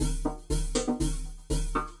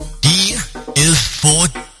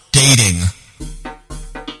Ep.4 Dating.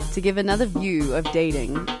 To give another view of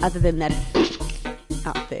dating other than that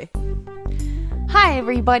out there. Hi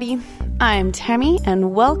everybody, I'm Tammy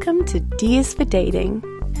and welcome to D is for Dating.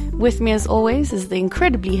 With me as always is the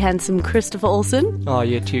incredibly handsome Christopher Olsen. Oh,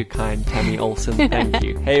 you're too kind, Tammy Olsen. Thank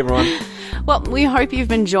you. Hey everyone. Well, we hope you've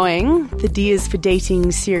been enjoying the D is for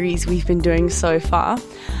Dating series we've been doing so far.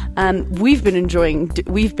 We've been enjoying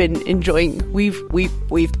doing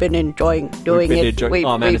it.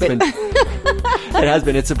 Oh man, it has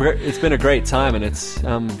been. It's been a great time, and it's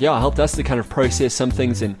helped us to kind of process some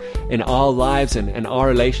things in our lives and our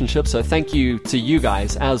relationships. So thank you to you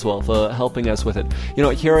guys as well for helping us with it. You know,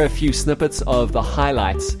 here are a few snippets of the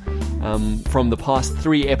highlights from the past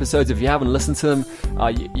 3 episodes. If you haven't listened to them,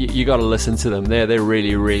 you got to listen to them. They're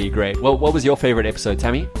really, really great. Well, what was your favorite episode,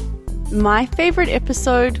 Tammy? My favorite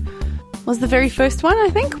episode was the very first one, I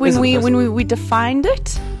think, when we defined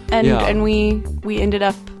it, and we ended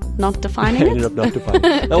up not defining it.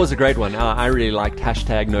 That was a great one. I really liked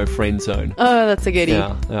 #NoFriendZone. Oh, that's a goodie.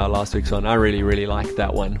 Yeah, last week's one. I really, really liked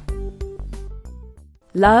that one.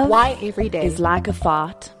 Love Why every day is like a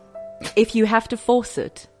fart. If you have to force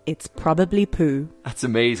it, it's probably poo. That's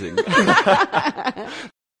amazing.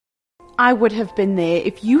 I would have been there.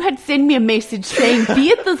 If you had sent me a message saying,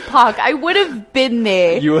 be at this park, I would have been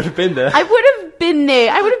there. You would have been there? I would have been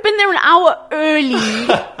there. I would have been there an hour early.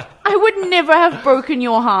 I would never have broken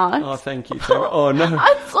your heart. Oh, thank you, Tammy. Oh, no.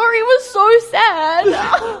 I'm sorry. It was so sad.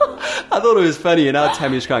 I thought it was funny, and now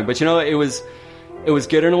Tammy's crying. But you know, it was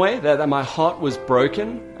good in a way that my heart was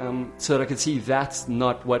broken, so that I could see that's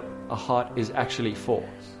not what a heart is actually for.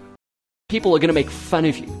 People are going to make fun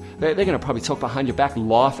of you. They're going to probably talk behind your back,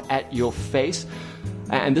 laugh at your face.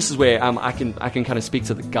 And this is where I can kind of speak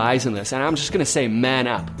to the guys in this. And I'm just going to say, man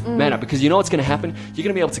up. Man up. Because you know what's going to happen? You're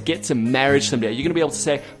going to be able to get to marriage someday. You're going to be able to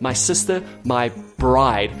say, my sister, my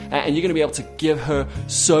bride. And you're going to be able to give her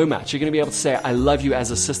so much. You're going to be able to say, I love you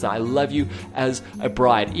as a sister. I love you as a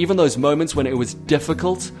bride. Even those moments when it was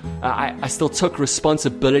difficult, I still took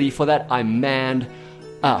responsibility for that. I manned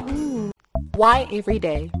up. Why every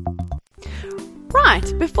day? Right,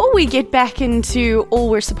 before we get back into all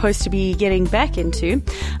we're supposed to be getting back into,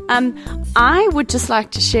 I would just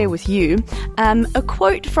like to share with you a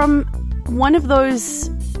quote from one of those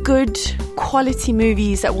good quality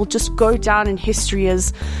movies that will just go down in history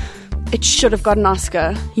as it should have got an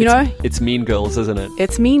Oscar, you know? It's Mean Girls, isn't it?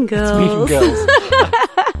 It's Mean Girls. It's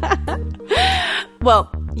Mean Girls.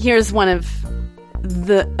 Well, here's one of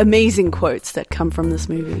the amazing quotes that come from this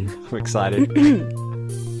movie. I'm excited.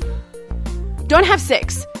 Don't have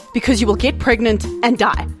sex because you will get pregnant and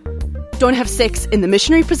die. Don't have sex in the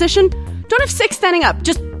missionary position. Don't have sex standing up.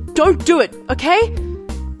 Just don't do it, okay?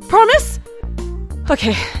 Promise?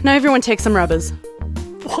 Okay, now everyone take some rubbers.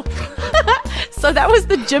 So that was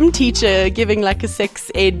the gym teacher giving like a sex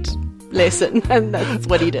ed lesson, and that's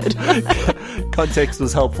what he did. Context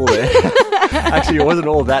was helpful there. Actually, it wasn't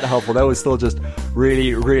all that helpful. That was still just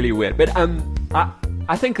really, really weird. But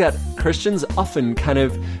I think that Christians often kind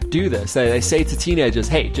of do this. They say to teenagers,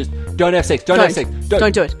 hey, just don't have sex. Don't have sex.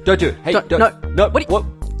 Don't do it. Don't do it. Hey, no.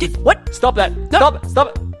 What? Stop that. No.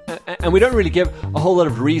 Stop it. And we don't really give a whole lot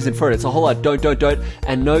of reason for it. It's a whole lot don't,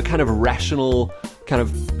 and no kind of rational kind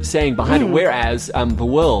of saying behind it. Whereas the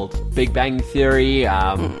world, Big Bang Theory,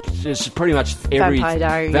 just pretty much every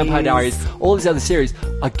Vampire Diaries, all these other series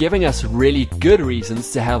are giving us really good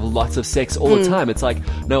reasons to have lots of sex all the time. It's like,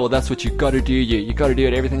 no, well, that's what you got to do. You got to do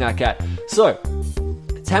it, everything like that. So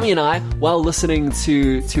Tammy and I, while listening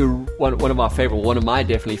to one of my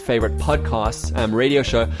definitely favorite podcasts, radio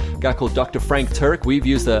show, a guy called Dr. Frank Turk, we've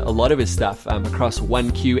used a lot of his stuff across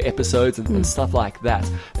 1Q episodes and stuff like that,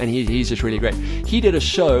 and he's just really great. He did a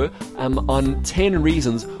show on 10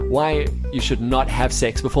 reasons why you should not have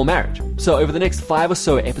sex before marriage. So over the next 5 or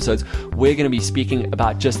so episodes, we're going to be speaking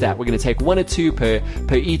about just that. We're going to take 1 or 2 per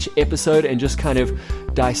each episode and just kind of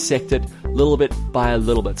dissect it little bit by a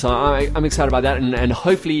little bit. So I'm excited about that, and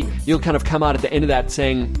hopefully you'll kind of come out at the end of that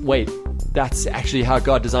saying, wait, that's actually how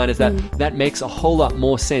God designed us. That makes a whole lot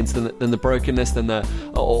more sense than the brokenness, than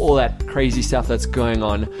all that crazy stuff that's going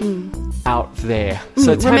on out there.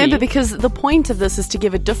 So Tammy, remember, because the point of this is to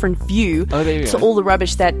give a different view to all the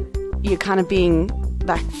rubbish that you're kind of being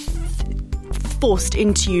like forced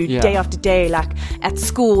into you day after day, like at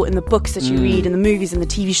school, in the books that you read, in the movies and the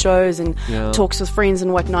TV shows, and talks with friends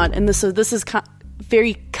and whatnot. And this is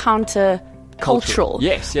very counter-cultural,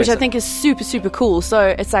 yes, which I think is super, super cool. So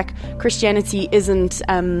it's like Christianity isn't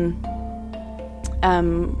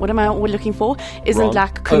what am I looking for? Isn't Wrong.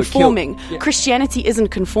 like conforming. Yeah. Christianity isn't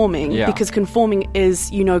conforming because conforming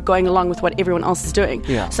is, going along with what everyone else is doing.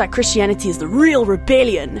 Yeah. So like Christianity is the real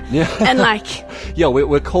rebellion. Yeah. And like... Yeah,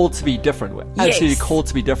 we're called to be different. We're absolutely Yes. called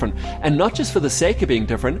to be different. And not just for the sake of being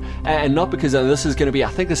different, and not because this is going to be, I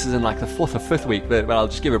think this is in like the 4th or 5th week, but I'll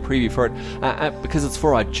just give a preview for it, because it's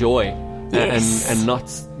for our joy. Yes. And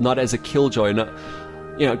not as a killjoy. Not,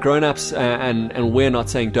 grown-ups, and we're not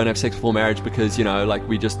saying don't have sex before marriage because, like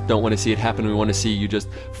we just don't want to see it happen. We want to see you just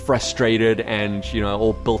frustrated and,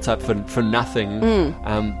 all built up for nothing.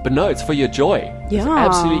 But no, it's for your joy. It's Yeah.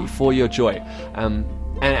 absolutely for your joy.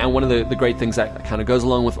 And one of the great things that kind of goes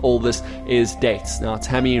along with all this is dates. Now,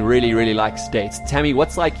 Tammy really, really likes dates. Tammy,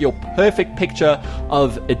 what's like your perfect picture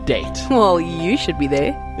of a date? Well, you should be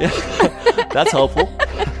there. That's helpful.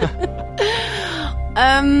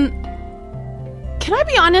 Can I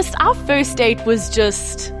be honest? Our first date was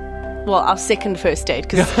just... Well, our second first date,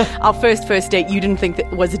 because our first date you didn't think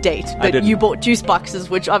that was a date, but didn't. you bought juice boxes,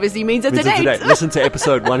 which obviously means it's a date. Listen to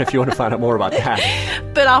episode 1 if you want to find out more about that.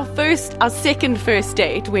 But our second first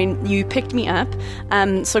date, when you picked me up,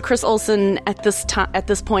 so Chris Olsen at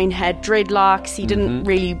this point had dreadlocks. He didn't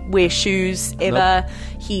really wear shoes ever.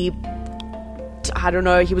 Nope. I don't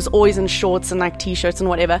know, he was always in shorts and like t-shirts and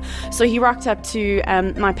whatever. So he rocked up to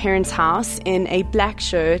my parents' house in a black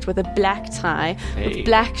shirt with a black tie, with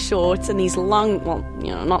black shorts and these long, well,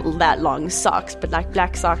 not that long socks, but like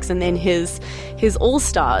black socks, and then his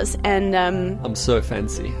all-stars. And I'm so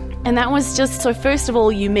fancy. and that was just, so first of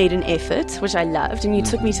all, you made an effort, which I loved, and you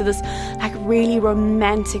took me to this like really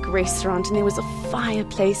romantic restaurant, and there was a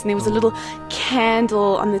fireplace, and there was a little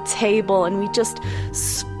candle on the table, and we just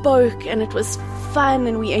spoke, and it was fun,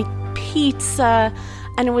 and we ate pizza,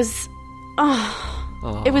 and it was,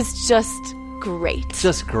 it was just great.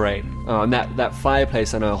 Just great. And that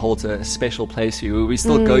fireplace, I know, holds a special place for you. We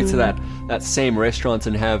still go to that same restaurant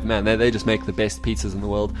and have, man, they just make the best pizzas in the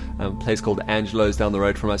world. A place called Angelo's down the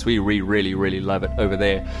road from us. We really, really love it over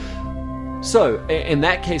there. So, in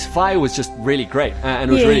that case, fire was just really great,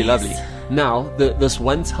 and it was really lovely. Now, this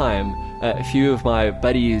one time, a few of my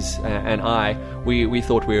buddies and I, we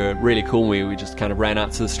thought we were really cool. We just kind of ran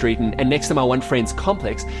out to the street, and next to my one friend's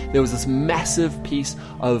complex, there was this massive piece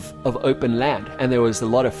of open land, and there was a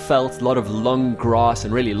lot of felt, a lot of long grass,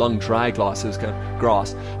 and really long dry grass. It was kind of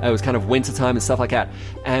grass. It was kind of wintertime and stuff like that.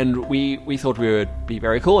 And we thought we would be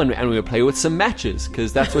very cool, and we would play with some matches,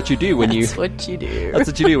 because that's what you do when That's what you do. That's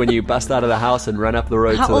what you do when you bust out of the house and run up the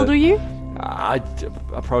road. How old were you?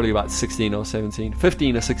 Probably about 16 or 17,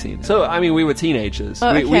 15 or 16. So, I mean, we were teenagers.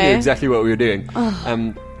 Oh, We knew okay. exactly what we were doing.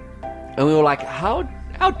 And we were like, how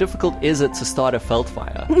difficult is it to start a felt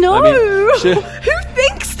fire? No! I mean, Who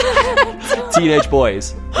thinks that? teenage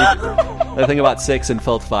boys. They think about sex and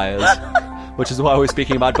felt fires, which is why we're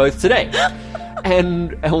speaking about both today.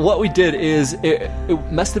 And what we did is, it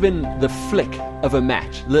must have been the flick of a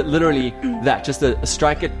match. Literally that, just a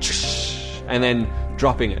strike it, and then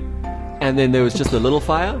dropping it. And then there was just a little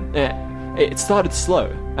fire. It started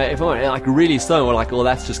slow. If I went like really slow, we're like, well,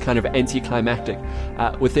 that's just kind of anticlimactic.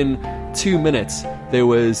 Within 2 minutes, there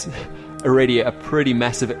was already a pretty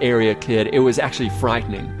massive area cleared. It was actually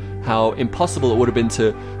frightening how impossible it would have been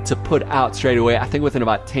to put out straight away. I think within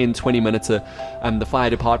about 10-20 minutes, the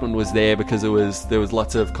fire department was there, because there was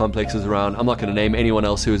lots of complexes around. I'm not going to name anyone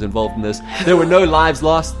else who was involved in this. There were no lives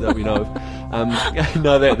lost that we know of.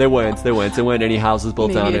 No, there weren't. There weren't any houses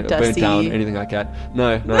built down, Maybe a burnt down, Dusty. anything like that.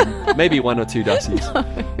 No, maybe 1 or 2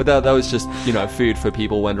 Dussies. But that was just, food for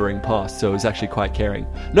people wandering past, so it was actually quite caring.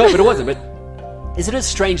 No, but it wasn't. But isn't it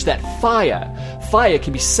strange that fire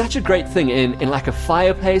can be such a great thing in like a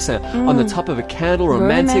fireplace, on the top of a candle,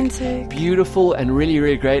 romantic, beautiful, and really,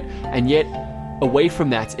 really great, and yet away from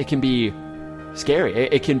that, it can be scary.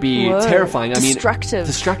 It can be terrifying. Destructive.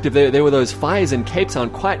 Destructive. There were those fires in Cape Town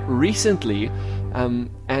quite recently, and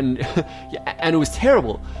it was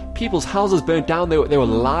terrible. People's houses burnt down. There were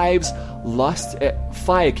lives lost.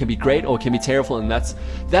 Fire can be great or it can be terrible, and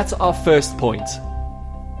that's our first point.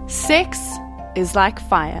 Sex is like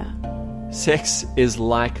fire. Sex is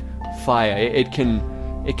like fire. It can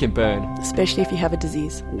burn. Especially if you have a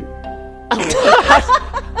disease.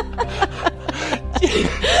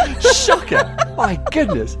 Shocker! My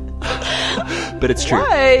goodness. But it's true.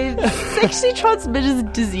 Right. Sexually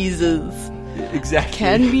transmitted diseases Exactly.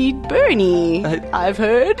 can be burny, I've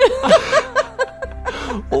heard.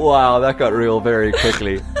 Wow, that got real very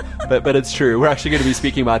quickly. But it's true. We're actually going to be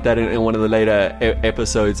speaking about that in one of the later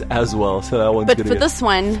episodes as well. So that one's But going for to this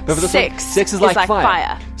one, sex is like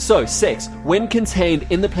fire. So, sex, when contained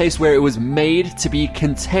in the place where it was made to be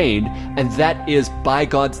contained, and that is by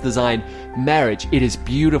God's design, marriage. It is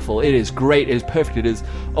beautiful, it is great, it is perfect, it is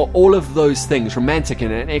all of those things, romantic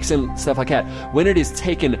and excellent stuff like that. When it is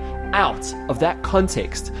taken out of that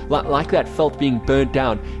context, like that felt being burnt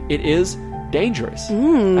down, it is dangerous.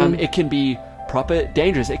 It can be proper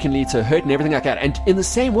dangerous. It can lead to hurt and everything like that. And in the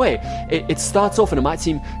same way, it starts off and it might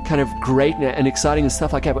seem kind of great and exciting and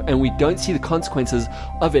stuff like that, and we don't see the consequences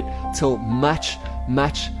of it till much,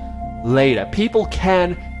 much later. People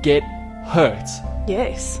can get hurt.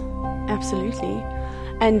 Yes, absolutely.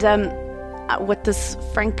 And what this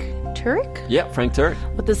Frank Turek? Yeah, Frank Turek.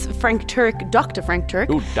 What this Frank Turek, Dr. Frank Turek,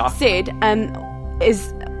 Doc. said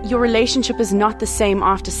is your relationship is not the same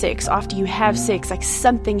after sex. After you have sex, like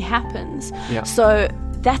something happens. Yeah. So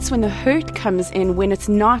that's when the hurt comes in, when it's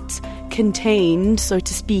not contained, so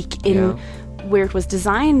to speak, in where it was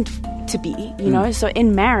designed to be, you know. So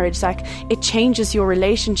in marriage, like, it changes your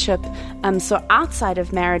relationship. So outside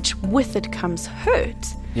of marriage, with it comes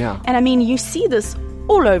hurt. Yeah. And I mean, you see this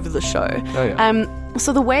all over the show. Oh, yeah.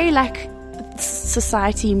 So the way, like,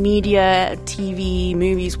 society, media, TV,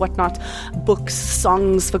 movies, whatnot, books,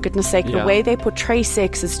 songs, for goodness sake, the way they portray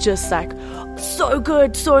sex is just like so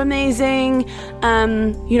good, so amazing,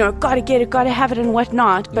 you know, gotta get it, gotta have it and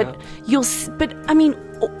whatnot. But but I mean,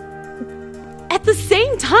 at the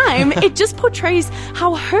same time, it just portrays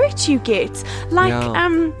how hurt you get. Like,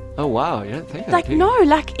 oh wow, you don't think that, like, do you? no,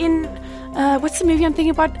 like in what's the movie I'm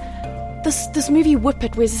thinking about? This movie Whip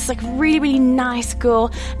It, where this like really, really nice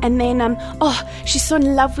girl, and then she's so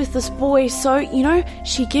in love with this boy, so, you know,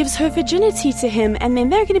 she gives her virginity to him, and then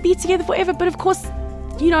they're going to be together forever. But of course,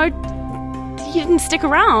 you know, he didn't stick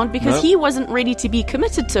around because he wasn't ready to be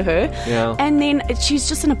committed to her. Yeah. And then she's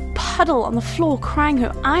just in a puddle on the floor crying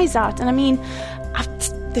her eyes out. And I mean,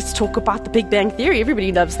 let's talk about The Big Bang Theory.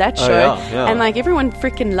 Everybody loves that show. And like, everyone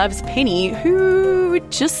freaking loves Penny, who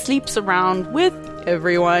just sleeps around with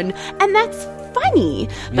everyone, and that's funny.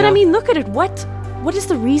 But I mean, look at it. What is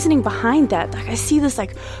the reasoning behind that? Like, I see this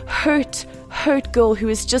like hurt girl who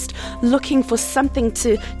is just looking for something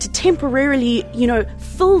to temporarily, you know,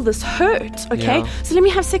 fill this hurt. Okay, so let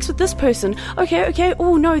me have sex with this person. Okay.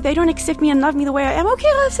 Oh no, they don't accept me and love me the way I am. Okay,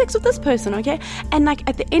 I'll have sex with this person. Okay, and like,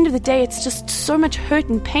 at the end of the day, it's just so much hurt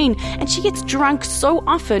and pain, and she gets drunk so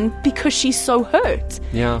often because she's so hurt.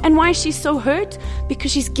 And why is she so hurt?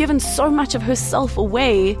 Because she's given so much of herself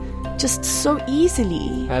away just so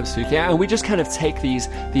easily. Absolutely. And we just kind of take these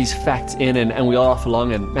facts in and we laugh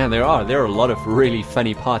along, and man, there are a lot of really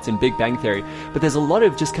funny parts in Big Bang Theory, but there's a lot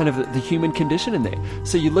of just kind of the human condition in there.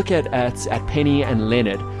 So you look at Penny and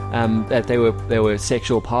Leonard, that they were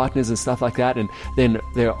sexual partners and stuff like that, and then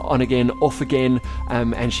they're on again, off again,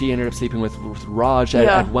 and she ended up sleeping with Raj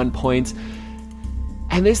at one point.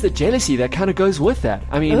 And there's the jealousy that kind of goes with that.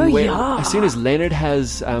 I mean, as soon as Leonard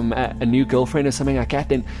has a new girlfriend or something like that,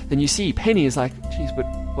 then you see Penny is like, geez, but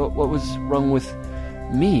what was wrong with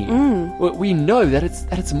me? We know that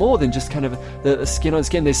it's more than just kind of the skin on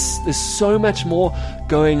skin. There's so much more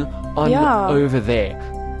going on over there.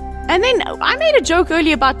 And then I made a joke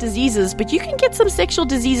earlier about diseases, but you can get some sexual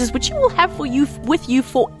diseases which you will have with you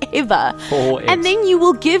forever. And then you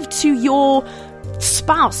will give to your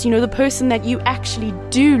spouse, you know, the person that you actually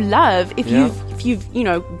do love. If you've you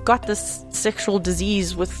know, got this sexual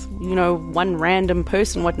disease with, you know, one random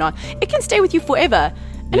person, whatnot, it can stay with you forever,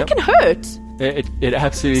 and it can hurt. It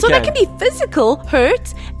absolutely can. So can. that can be physical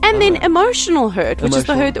hurt and then emotional hurt, which is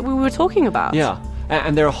the hurt that we were talking about. Yeah,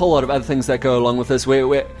 and there are a whole lot of other things that go along with this.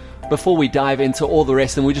 Before we dive into all the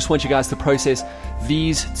rest, and we just want you guys to process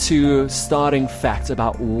these two starting facts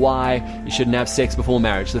about why you shouldn't have sex before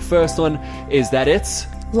marriage. The first one is that it's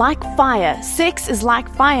like fire. Sex is like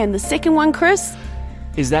fire. And the second one, Chris,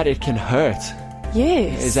 is that it can hurt.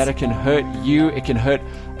 Yes. Is that it can hurt you, it can hurt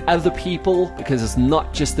other people, because it's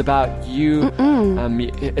not just about you.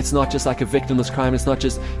 It's not just like a victimless crime. It's not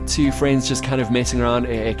just two friends just kind of messing around.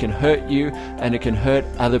 It can hurt you, and it can hurt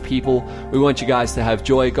other people. We want you guys to have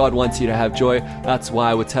joy. God wants you to have joy. That's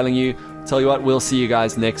why we're telling you. Tell you what, we'll see you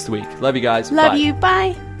guys next week. Love you guys. Love Bye. you.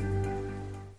 Bye.